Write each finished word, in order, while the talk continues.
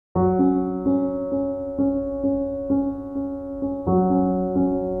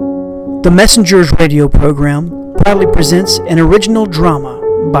The Messengers radio program proudly presents an original drama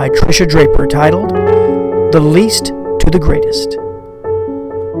by Tricia Draper titled The Least to the Greatest.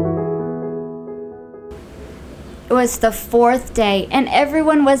 It was the fourth day and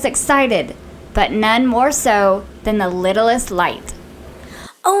everyone was excited, but none more so than the littlest light.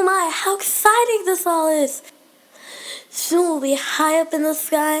 Oh my, how exciting this all is! Soon we'll be high up in the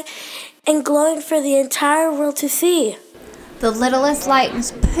sky and glowing for the entire world to see. The littlest light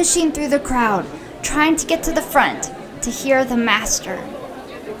was pushing through the crowd, trying to get to the front to hear the master.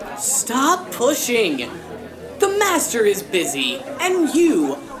 Stop pushing! The master is busy, and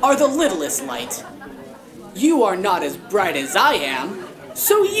you are the littlest light. You are not as bright as I am,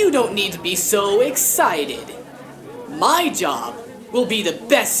 so you don't need to be so excited. My job will be the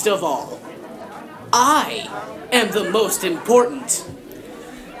best of all. I am the most important.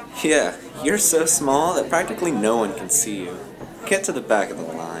 Yeah, you're so small that practically no one can see you. Get to the back of the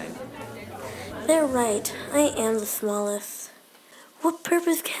line. They're right, I am the smallest. What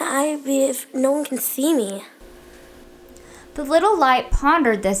purpose can I be if no one can see me? The little light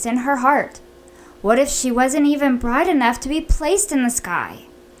pondered this in her heart. What if she wasn't even bright enough to be placed in the sky?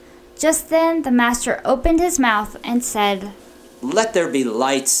 Just then, the master opened his mouth and said, "Let there be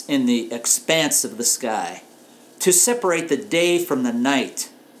lights in the expanse of the sky, to separate the day from the night,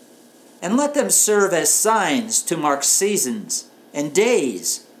 and let them serve as signs to mark seasons, and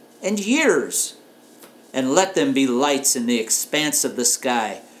days, and years. And let them be lights in the expanse of the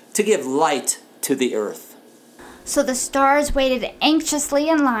sky, to give light to the earth." So the stars waited anxiously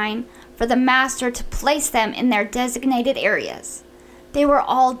in line for the master to place them in their designated areas. They were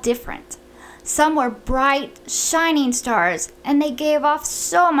all different. Some were bright, shining stars, and they gave off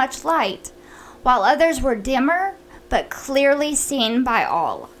so much light, while others were dimmer, but clearly seen by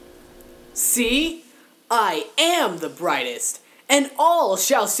all. See? I am the brightest, and all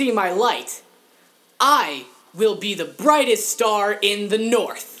shall see my light. I will be the brightest star in the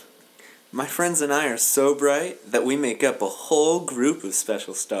north. My friends and I are so bright that we make up a whole group of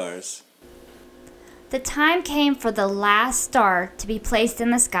special stars. The time came for the last star to be placed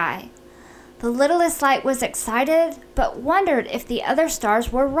in the sky. The littlest light was excited, but wondered if the other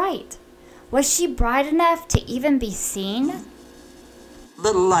stars were right. Was she bright enough to even be seen?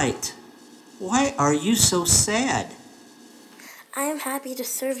 Little light, why are you so sad? I am happy to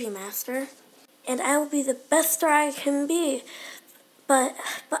serve you, Master, and I will be the best star I can be. But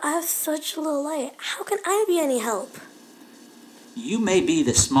I have such little light. How can I be any help? You may be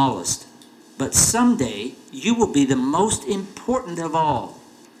the smallest, but someday you will be the most important of all.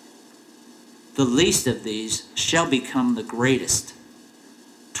 The least of these shall become the greatest.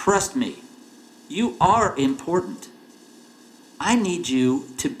 Trust me, you are important. I need you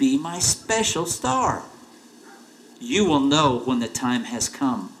to be my special star. You will know when the time has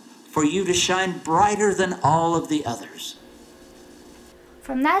come for you to shine brighter than all of the others.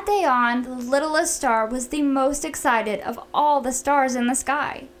 From that day on, the littlest star was the most excited of all the stars in the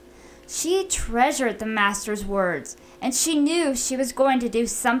sky. She treasured the master's words, and she knew she was going to do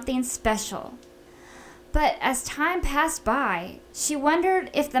something special. But as time passed by, she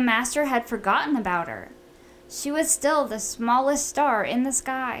wondered if the master had forgotten about her. She was still the smallest star in the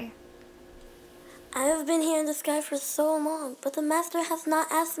sky. I have been here in the sky for so long, but the master has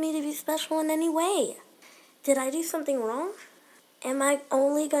not asked me to be special in any way. Did I do something wrong? Am I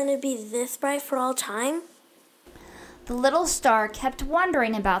only going to be this bright for all time? The little star kept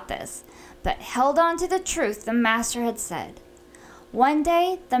wondering about this, but held on to the truth the master had said. One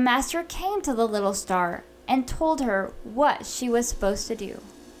day, the master came to the little star and told her what she was supposed to do.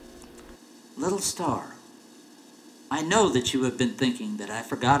 Little star, I know that you have been thinking that I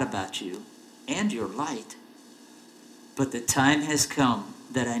forgot about you and your light, but the time has come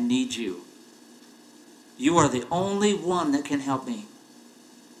that I need you. You are the only one that can help me.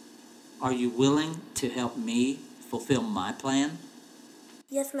 Are you willing to help me fulfill my plan?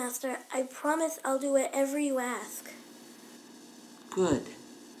 Yes, Master. I promise I'll do whatever you ask. Good,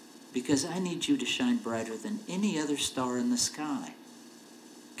 because I need you to shine brighter than any other star in the sky.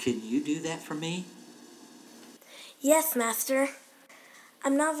 Can you do that for me? Yes, Master.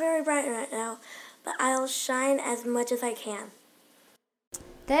 I'm not very bright right now, but I'll shine as much as I can.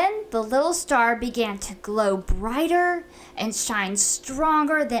 Then the little star began to glow brighter and shine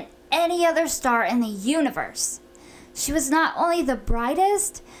stronger than any other star in the universe. She was not only the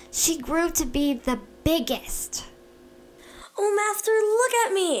brightest, she grew to be the biggest. Oh, Master, look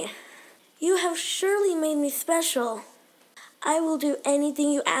at me! You have surely made me special. I will do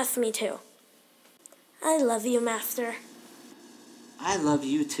anything you ask me to. I love you, Master. I love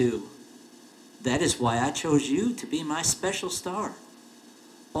you too. That is why I chose you to be my special star.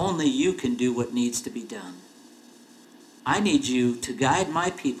 Only you can do what needs to be done. I need you to guide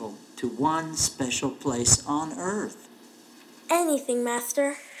my people to one special place on earth. Anything,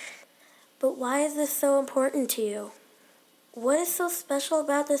 Master. But why is this so important to you? What is so special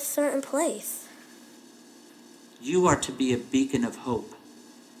about this certain place? You are to be a beacon of hope,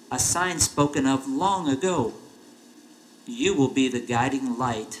 a sign spoken of long ago. You will be the guiding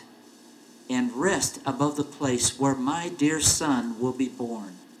light and rest above the place where my dear son will be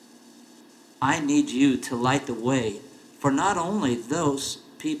born. I need you to light the way for not only those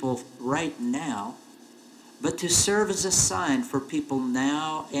people right now, but to serve as a sign for people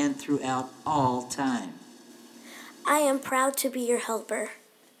now and throughout all time. I am proud to be your helper.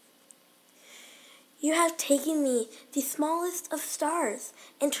 You have taken me, the smallest of stars,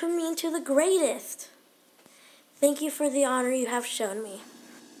 and turned me into the greatest. Thank you for the honor you have shown me.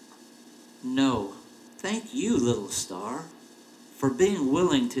 No, thank you, little star, for being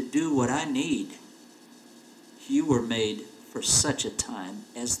willing to do what I need. You were made for such a time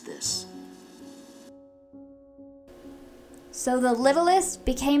as this. So the littlest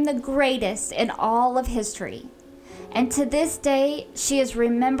became the greatest in all of history. And to this day, she is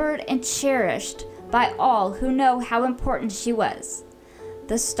remembered and cherished by all who know how important she was.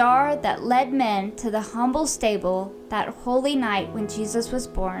 The star that led men to the humble stable that holy night when Jesus was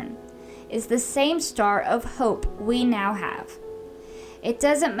born is the same star of hope we now have. It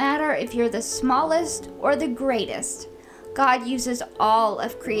doesn't matter if you're the smallest or the greatest. God uses all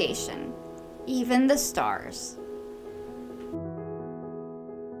of creation, even the stars.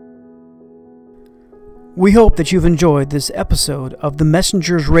 We hope that you've enjoyed this episode of the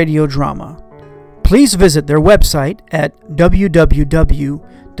Messengers radio drama. Please visit their website at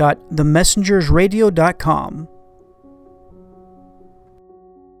www.themessengersradio.com